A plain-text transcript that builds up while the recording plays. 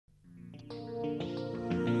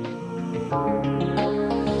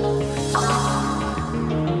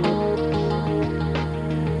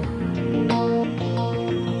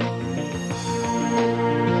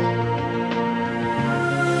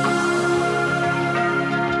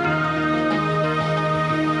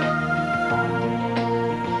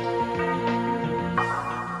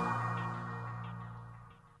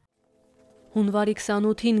Հունվարի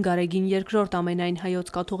 28-ին Գարեգին Բ Ամենայն Հայոց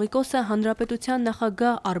կաթողիկոսը հանրապետության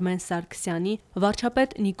նախագահ Արմեն Սարգսյանի,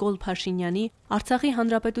 վարչապետ Նիկոլ Փաշինյանի, Արցախի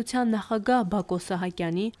հանրապետության նախագահ Բակո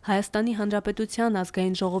Սահակյանի, Հայաստանի հանրապետության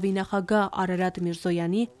ազգային ժողովի նախագահ Արարատ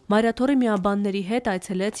Միրզոյանի, Մայր Աթոռի միաբանների հետ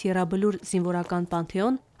այցելեց Եռաբլուր զինվորական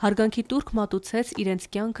պանթեոն, հարգանքի տուրք մատուցեց իրենց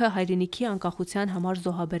կյանքը հայրենիքի անկախության համար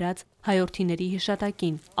զոհաբերած հայորդիների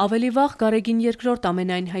հիշատակին։ Ավելի վաղ Գարեգին Բ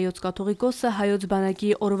Ամենայն Հայոց կաթողիկոսը Հայոց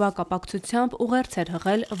բանակի օրվա կապակցությամբ ուղերձ էր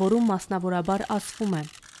հղել, որում մասնավորաբար ասվում է.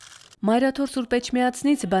 Մայր Աթոռ Սուրբ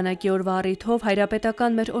Էջմիածնից բանակի օրվա առիթով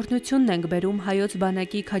հայրապետական մեր օրհնությունն ենք բերում Հայոց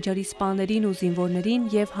բանակի քաջարի սպաներին ու զինվորներին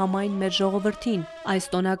եւ համայն մեր ժողովրդին։ Այս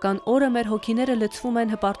տոնական օրը մեր հոգիները լցվում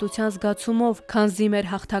են հպարտության զգացումով, քանզի մեր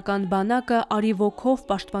հաղթական բանակը արի ոգով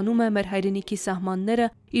պաշտպանում է մեր հայրենիքի սահմանները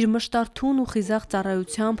իր մշտարթուն ու խիզախ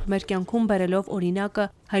ծառայությամբ մեր կյանքում բերելով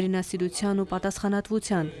օրինակը հայրենասիրության ու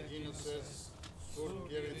պատասխանատվության։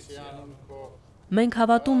 Մենք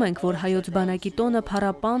հավատում ենք, որ Հայոց բանակի տոնը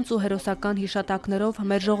փառապանծ ու հերոսական հիշատակներով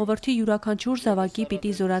մեր ժողովրդի յուրաքանչյուր զավակի պիտի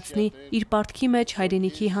զորացնի իր պարտքի մեջ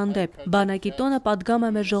հայրենիքի հանդեպ։ Բանակի տոնը պատգամ է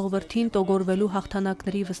մեր ժողովրդին տոգորվելու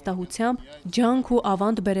հաղթանակների վստահությամբ, ջանք ու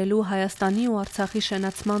ավանդ բերելու Հայաստանի ու Արցախի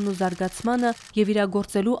շենացմանն ու զարգացմանը եւ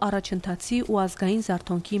իրագործելու առաջընթացի ու ազգային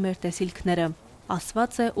զարթոնքի մեր տեսիլքները։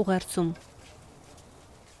 Ասված է ուղերձում։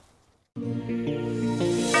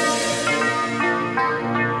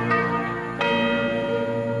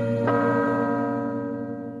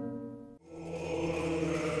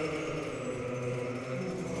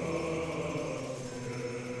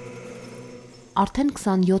 Արդեն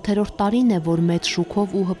 27-րդ տարին է, որ մեծ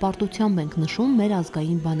շուքով ու հպարտությամբ ենք նշում մեր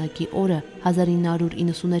ազգային բանակի օրը։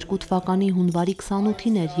 1992 թվականի հունվարի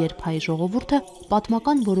 28-ին էր, երբ հայ ժողովուրդը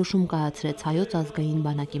պատմական որոշում կայացրեց Հայոց ազգային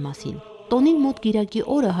բանակի մասին։ Տոնին մոտ գիրակի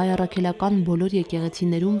օրը հայ առաքելական բոլոր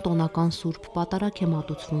եկեղեցիներում տոնական սուրբ պատարագ է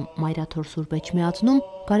մատուցվում։ Մայր Աթոռ Սուրբ Էջմիածնում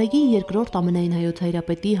Գարեգին Բ Ամենայն Հայոց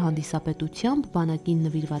Հայրապետի հանդիսապետությամբ բանակին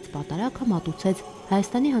նվիրված պատարագը մատուցեց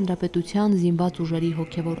Հայաստանի Հանրապետության զինված ուժերի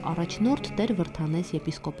հոգևոր առաջնորդ Տեր Վրթանես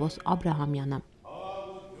եպիսկոպոս Աբրահամյանը։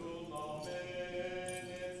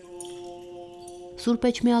 Սուրբ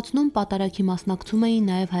Էջմիածնում պատարագի մասնակցում էին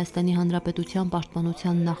նաև Հայաստանի Հանրապետության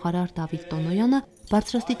պաշտպանության նախարար Դավիթ Տոնոյանը,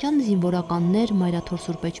 բարձրաստիճան զինվորականներ, Մայր Աթոռ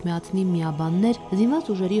Սուրբ Էջմիածնի միաբաններ,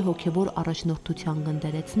 զինված ուժերի հոգևոր առաջնորդության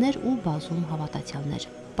գնդերեցներ ու բազում հավատացյալներ։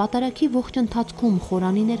 Պատարագի ողջ ընթացքում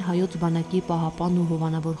խորանին էր Հայոց բանակի պահապան ու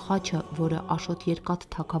հովանավոր խաչը, որը Աշոտ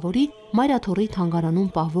Երկաթի թագավորի Մայր Աթոռի թանգարանում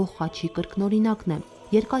պահվող խաչի կրկնօրինակն է։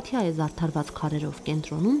 Երկաթյա է զարդարված քարերով,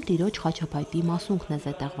 կենտրոնում տիրոջ խաչապայտի մասունքն է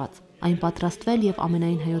զետեղված։ Այն պատրաստվել եւ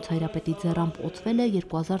ամենայն Հայոց Հայրապետի ձեռամբ օծվել է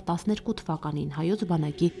 2012 թվականին Հայոց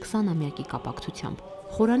բանակի 20-ամյակի կապակցությամբ։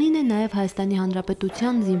 Խորանին է նաև Հայաստանի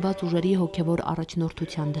Հանրապետության զինված ուժերի հոգևոր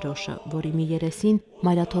առաջնորդության դրոշը, որի մի երեսին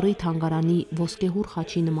Մայր Աթոռի թանգարանի ոսկեհուռ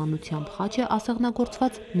խաչի նմանությամբ խաչը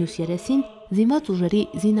ասեղնագործված, մյուս երեսին զինված ուժերի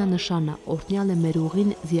զինանշանը, օրհնյալ է մեր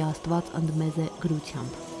ուղին զիաստված ընդմեզ է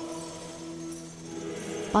գրությամբ։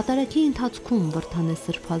 Պատարագի ընթացքում Վրթանես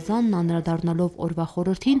Սրբազանն անդրադառնալով օրվա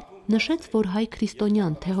խորհրդին նշեց, որ հայ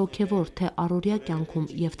քրիստոնյան թե հոգևոր, թե առօրյա կյանքում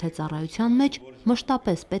եւ թե ծառայության մեջ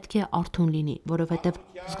մշտապես պետք է արթուն լինի, որովհետեւ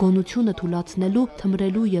զգոնությունը թուլացնելու,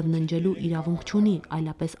 թմրելու եւ ննջելու իրավունք չունի,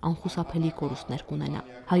 այլապես անխուսափելի կորուստներ կունենա։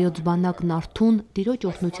 Հայոց բանակն արթուն, տիրոջ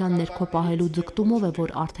օրհնության ներքո պահելու ձգտումով է,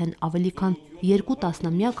 որ արդեն ավելի քան 2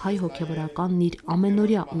 տասնամյակ հայ հոգևորականն իր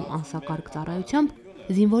ամենօրյա ու անսակարգ ծառայությամբ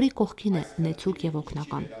զինվորի կողքին է նեցուկ եւ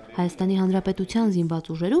օգնական։ Հայաստանի Հանրապետության զինված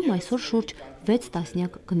ուժերում այսօր շուրջ 6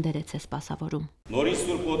 տասնյակ գնդերեց է սպասավորում։ Նորից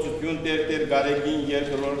Սուրբ Օծություն Տեր Գարեգին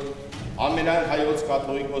Բ Ամենայն Հայոց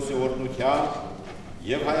կաթողիկոսի օրհնությամբ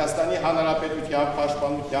եւ Հայաստանի Հանրապետության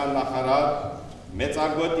պաշտպանության նախարար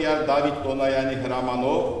մեծագոտիար Դավիթ Տոնոյանի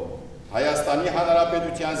հրամանով Հայաստանի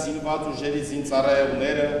Հանրապետության զինված ուժերի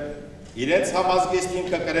զինծառայողները իրենց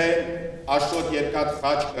համազգեստին կկրեն Աշոտ Երկաթի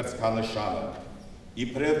Խաչ կրծքանշանը։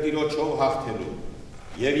 Իբրև տիրոջով հաղթելու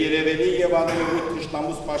եւ երևելի եւ անելույթ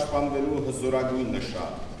թշնամուց պաշտպանվելու հզորագույն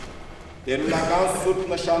նշան։ Տերունական սուրբ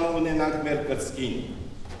նշանը ունենանք մեր կրծքին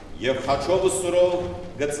եւ խաչով ու սուրով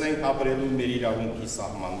գծենք ապրելու մեր իրավունքի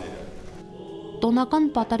սահմանները։ Տոնական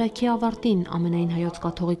պատարագի ավարտին ամենայն Հայոց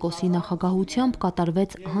կաթողիկոսի նախագահությամբ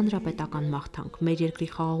կատարվեց հանրապետական մաղթանք։ Մեր երկրի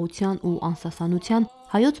խաղաղության ու անսասանության,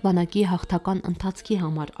 Հայոց բանակի հաղթական ընթացքի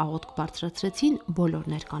համար աղոթք բարձրացրեցին բոլոր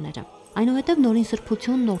ներկաները։ Այնուհետև նորին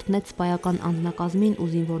սրբությունն օրհնեց սպայական անձնակազմին ու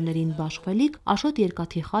զինվորներին բաշխվելիք Աշոտ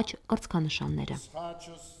Երկաթի Խաչ կրծքանշանները։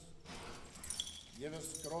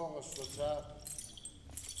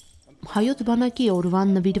 Հայոց բանակի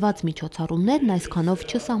օրվան նվիրված միջոցառումներն այսքանով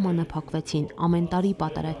չսահմանափակվեցին։ Ամեն տարի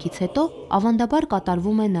պատարագից հետո ավանդաբար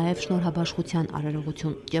կատարվում է նաև շնորհաբաշխության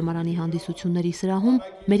արարողություն։ Ճեմարանի հանդիսությունների սրահում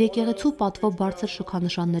մեր եկեղեցու պատվո բարձր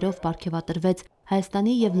շքանշաններով պարգևատրվեց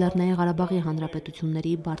Հայաստանի եւ Լեռնային Ղարաբաղի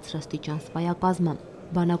հանրապետությունների բարձրաստիճան սպայակազմը։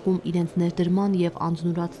 Բանակում իրենց ներդրման եւ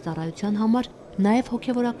անձնուրաց ծառայության համար նաև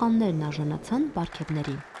հոգևորականներն արժանացան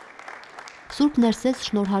պարգևների։ Սուրբ ներսես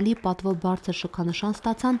շնորհալի պատվո բարձր շքանշան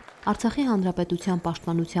ստացան Արցախի հանրապետության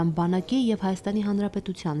պաշտպանության բանակի եւ Հայաստանի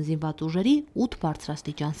հանրապետության զինված ուժերի 8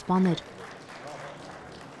 բարձրաստիճան սպաներ։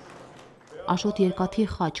 Աշոտ Երկաթի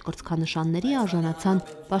Խաչ կրծքանշանների արժանացան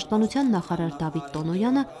պաշտպանության նախարար Դավիթ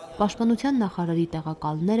Տոնոյանը, պաշտպանության նախարարի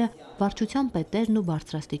տեղակալները, վարչության պետերն ու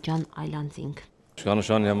բարձրաստիճան այլանձինք։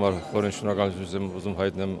 Շքանշանի համար խորին շնորհակալություն եմ ուզում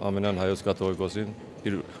հայտնել ամենայն հայոց կաթողիկոսին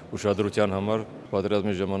իր ուշադրության համար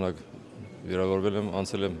պատերազմի ժամանակ վիրավորվել եմ,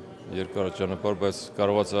 անցել եմ երկար ճանապարհ, բայց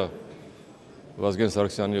կարողացա Արմեն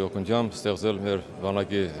Սարգսյանի օգնությամբ ստեղծել մեր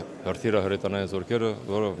բանակի հրթիռ հրետանային զորքերը,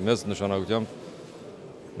 որը մեծ նշանակությամբ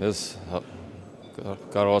մեզ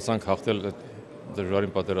կարողացանք հաղթել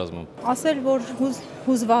դժվարին պատերազմում։ Ասել, որ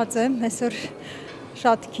հուզված եմ, այսօր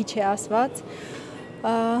շատ քիչ է ասված։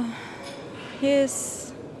 Ես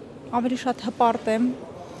ավելի շատ հպարտ եմ,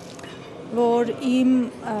 որ իմ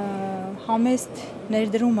համեստ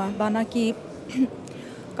ներդրումը բանակի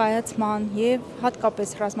կայացման եւ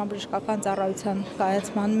հատկապես ռազմաբժշկական ծառայության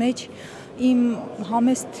կայացման մեջ իմ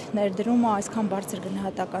համեստ ներդրումը այսքան բարձր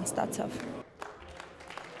գնահատական ստացավ։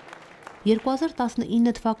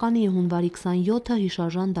 2019 թվականի հունվարի 27-ը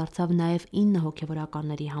հիշարժան դարձավ նաև 9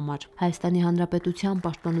 հոգևորականների համար։ Հայաստանի Հանրապետության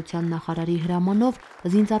պաշտպանության նախարարի հրամանով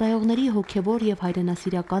զինծառայողների հոգևոր եւ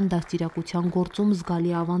հայրենասիրական դաստիարակության գործում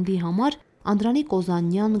զգալի ավանդի համար Անդրանիկ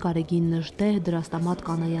Օզանյան, Գարեգին Բ Դրաստամատ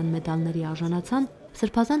Կանայան մեդալների արժանացան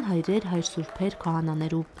սրբազան հայրեր, հայր սուրբեր,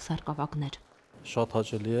 քահանաներ ու սարկավագներ։ Շատ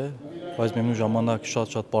հաճելի է, բայց միևնույն ժամանակ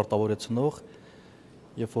շատ պարտավորեցնող,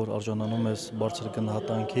 երբ որ արժանանում ես բարձր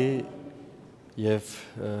գնահատանքի եւ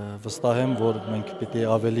վստահ եմ, որ մենք պիտի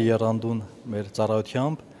ավելի եռանդուն մեր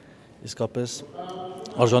ծառայությամբ իսկապես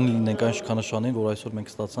արժանի լինենք այն շքանշանին, որ այսօր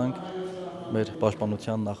մենք ստացանք մեր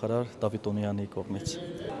պաշտպանության նախարար Դավիթ Տոնոյանի կողմից։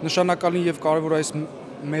 Նշանակալին եւ կարեւոր այս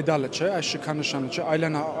մեդալը չէ, այս շքանշանը չէ,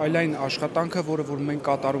 այլ այն աշխատանքը, որը մենք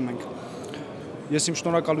կատարում ենք։ Ես իմ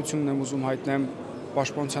շնորհակալությունն եմ ուզում հայտնել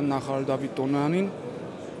պաշտպանության նախարար Դավիթ Տոնոյանին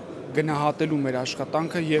գնահատելու մեր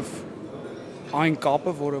աշխատանքը եւ այն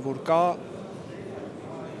կապը, որը որ կա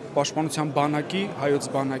պաշտպանության բանակի, հայոց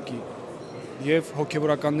բանակի եւ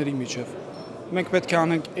հոգեվորականների միջեւ։ Մենք պետք է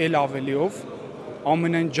անենք ել ավելիով,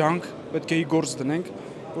 ամենայն ջանք պետք է գործ դնենք,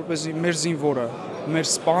 որպեսզի մեր զինվորը, մեր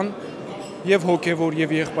սպան եւ հոգեվոր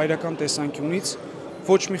եւ եղբայրական տեսանկյունից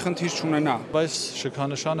ոչ մի խնդիր չունենա։ Բայց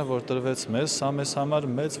շքանշանը, որ տրվեց մեզ, սա մեզ համար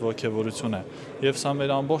մեծ ոգևորություն է եւ սա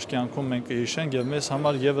մեր ամբողջ կյանքում մենք կհիշենք եւ մեզ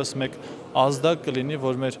համար եւս մեկ ազդակ կլինի,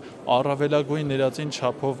 որ մեր առավելագույն ներածին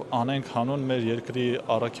չափով անենք հանուն մեր երկրի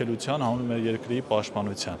առաքելության, հանուն մեր երկրի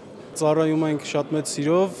պաշտպանության։ Ծառայում ենք շատ մեծ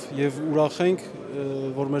սիրով եւ ուրախ ենք,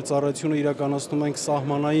 որ մեր ծառայությունը իրականացնում ենք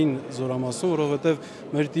սահմանային զորամասում, որովհետեւ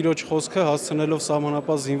մեր տիրոջ խոսքը հասցնելով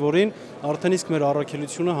սահմանապահ զինվորին, արդեն իսկ մեր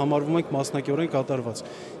առաքելությունը համարվում ենք մասնակիորեն կատարված։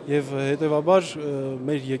 Եվ հետեւաբար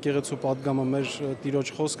մեր եկեղեցու պատգամը, մեր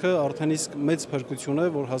տիրոջ խոսքը արդեն իսկ մեծ փրկություն է,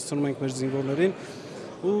 որ հասցնում ենք մեր զինվորներին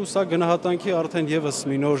ու սա գնահատանքի արդեն եւս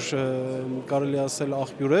մի նոր կարելի ասել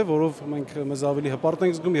աղբյուր է, որով մենք մեզ ավելի հպարտ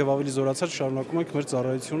ենք զգում եւ ավելի զորացած շարունակում ենք մեր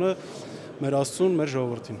ծառայությունը մեր Աստծուն, մեր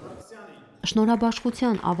ժողովրդին։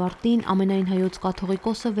 Շնորհաբաշխության ավարտին ամենայն հայոց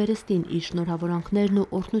կաթողիկոսը վերստին իր շնորհավորանքներն ու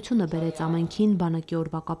օրհնությունը բերեց ամենքին բանակի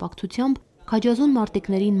օրվա կապակցությամբ, քաջազուն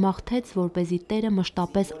մարտիկներին մաղթեց, որպեսզի Տերը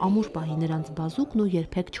մշտապես ամուր պահի նրանց բազուկն ու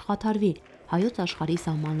երբեք չխաթարվի հայոց աշխարհի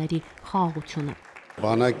սահմանների խաղաղությունը։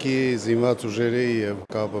 Բանակի զինված ուժերի եւ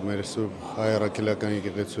կապը մեր Սուրբ հայ առաքելական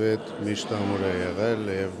եկեղեցու հետ միշտ ամուր է եղել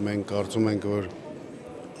եւ մենք կարծում ենք, որ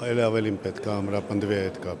ավելի պետք է ամրապնդվի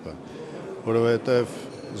այդ կապը, որովհետեւ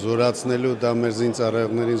զորացնելու դա մեր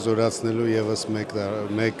զինծառայողներին զորացնելու եւս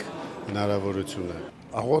մեկ հնարավորություն է։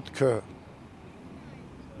 Աղոթքը,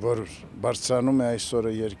 որ բարձրանում է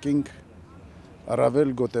այսօրը երկինք,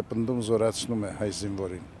 առավել գոտեպնդում զորացնում է հայ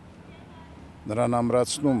զինվորին։ Նրան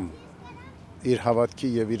ամրացնում իր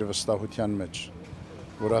հավատքի եւ իր վստահության մեջ,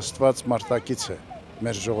 որ Աստված մարտակից է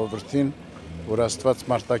մեր ժողովրդին, որ Աստված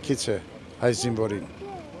մարտակից է հայ զինվորին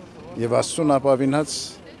եւ Աստծուն ապավինած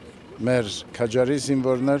մեր քաջարի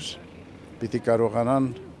զինվորներ պիտի կարողանան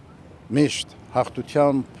միշտ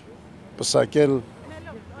հաղթությամբ պսակել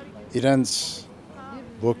իրենց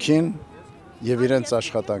ոգին եւ իրենց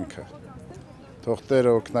աշխատանքը։ Թող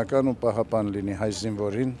Տերը օգնական ու պահապան լինի հայ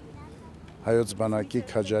զինվորին, հայոց բանակի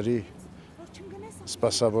քաջարի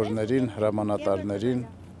սպասավորներին, հրամանատարներին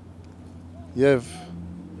եւ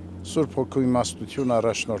Սուրբ Հոգու իմաստություն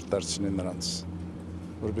առաջնորդ դարձնի նրանց,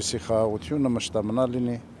 որպեսզի խաղաղությունը մշտամնա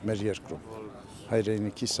լինի մեր երկրում,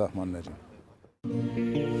 հայրենիքի սահմաններին։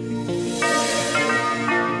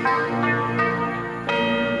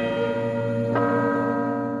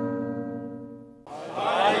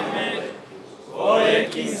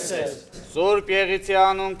 Սուրբ Եղիցի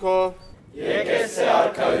անուն քո, եկեղեցի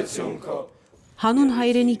արքայություն քո։ Հանուն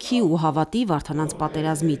հայրենիքի ու հավատի Վարդանանց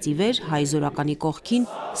պատերազմից ի վեր հայ զորականի կողքին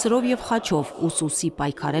սրով եւ խաչով ուսուսի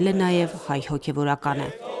պայքարել է նաեւ հայ հոգեվորականը։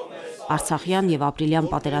 Արցախյան եւ ապրիլյան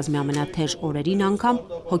պատերազմի ամենաթեժ օրերին անգամ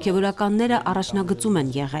հոգեվորականները առաջնագծում են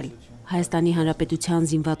եղել։ Հայաստանի Հանրապետության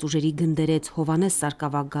զինված ուժերի գնդերեց Հովհաննես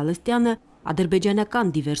Սարգսավագ Գալստյանը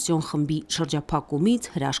ադրբեջանական դիվերսիոն խմբի շրջափակումից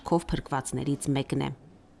հրաշքով փրկվածներից մեկն է։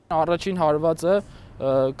 Առաջին հարվածը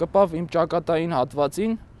կպավ իմ ճակատային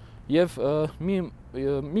հատվածին եւ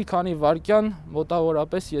մի քանի վայրկյան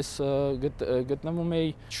մոտավորապես ես գտնվում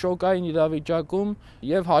էի շոկային իրավիճակում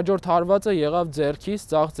եւ հաջորդ հարվածը եղավ ձեռքից,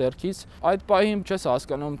 ցախ ձեռքից։ Այդ պահին չես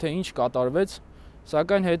հասկանում թե ինչ կատարվեց,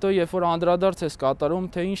 սակայն հետո երբ որ անդրադարձ ես կատարում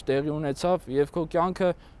թե ինչ տեղի ունեցավ եւ քո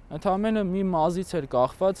կյանքը ընդամենը մի մազից էր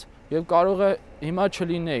կախված եւ կարող է հիմա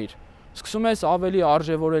չլիներ։ Սկսում ես ավելի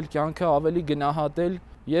արժևորել կյանքը, ավելի գնահատել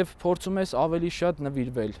եւ փորձում ես ավելի շատ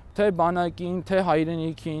նվիրվել, թե բանակին, թե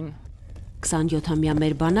հայրենիքին։ 27-ամյա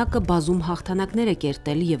մեր բանակը բազում հաղթանակներ է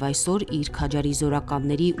կերտել եւ այսօր իր քաջարի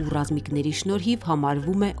զորականների ու ռազմիկների շնորհիվ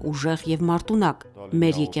համարվում է ուժեղ եւ մարտունակ։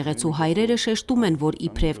 Մեր եկեղեցու հայրերը շեշտում են, որ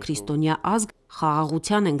իբրև քրիստոնյա ազգ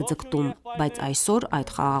խաղաղության ենք ձգտում, բայց այսօր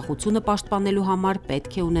այդ խաղաղությունը պաշտպանելու համար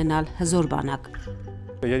պետք է ունենալ հզոր բանակ։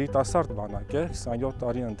 Երիտասարդ բանակ է, 27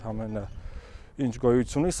 տարի ընդամենը ինչ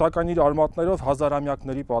գոյություն ունի, սակայն իր արմատներով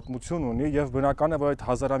հազարամյակների պատմություն ունի եւ բնական է, որ այդ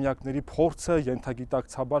հազարամյակների փորձը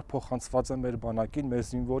ենթագիտակցաբար փոխանցված է մեր բանակին, մեր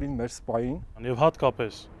զինվորին, մեր սպային։ Եվ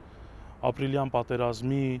հատկապես ապրիլյան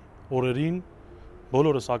պատերազմի օրերին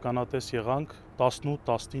բոլորս ականատես եղանք 18,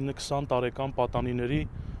 19, 20 տարեկան պատանիների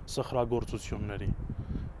սխրագործությունների։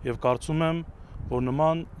 Եվ կարծում եմ, որ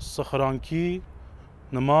նման սխրանքի,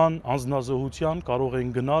 նման անձնազոհության կարող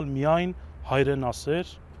են գնալ միայն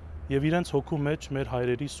հայրենասեր եւ իրենց հոգու մեջ մեր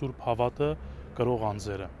հայրերի սուրբ հավատը կրող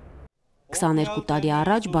անձերը։ 22 տարի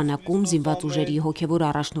առաջ բանակում զինված ուժերի հոգևոր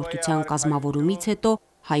առաջնորդության կազմավորումից հետո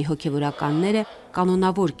հայ հոգևորականները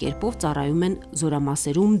կանոնավոր կերպով ծառայում են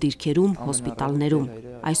զորամասերում, դիրքերում, հոսպիտալներում։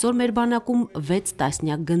 Այսօր մեր բանակում 6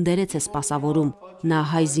 տասնյակ գնդերեց է սպասավորում։ Նա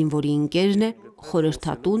հայ զինվորի ընկերն է,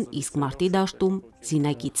 խորհրդատուն, իսկ մարտի դաշտում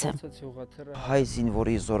զինակիցը։ Հայ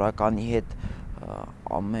զինվորի զորականի հետ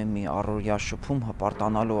ամեն մի առօրյա շփում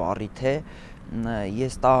հպարտանալու առիթ է,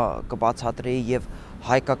 ես դա կբացատրեի եւ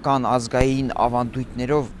հայկական ազգային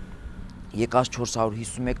ավանդույթներով եկած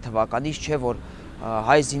 451 թվականից չէ, որ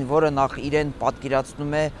հայ զինվորը նախ իրեն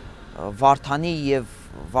պատկերացնում է Վարդանի եւ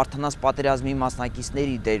Վարդանանց պատերազմի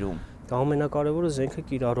մասնակիցների դերում։ Դա ամենակարևորը զենքը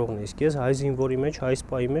կիրառողն է, իսկ ես հայ զինվորի մեջ, հայ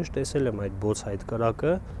սպայի մեջ տեսել եմ այդ բոց այդ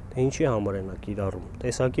կրակը, թե ինչի համար է նա կիրառում։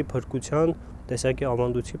 Տեսակի փրկության, տեսակի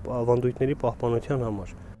ավանդույթների պահպանության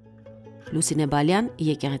համար։ Լուսինե Բալյան,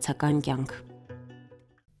 Եկեղեցական կյանք։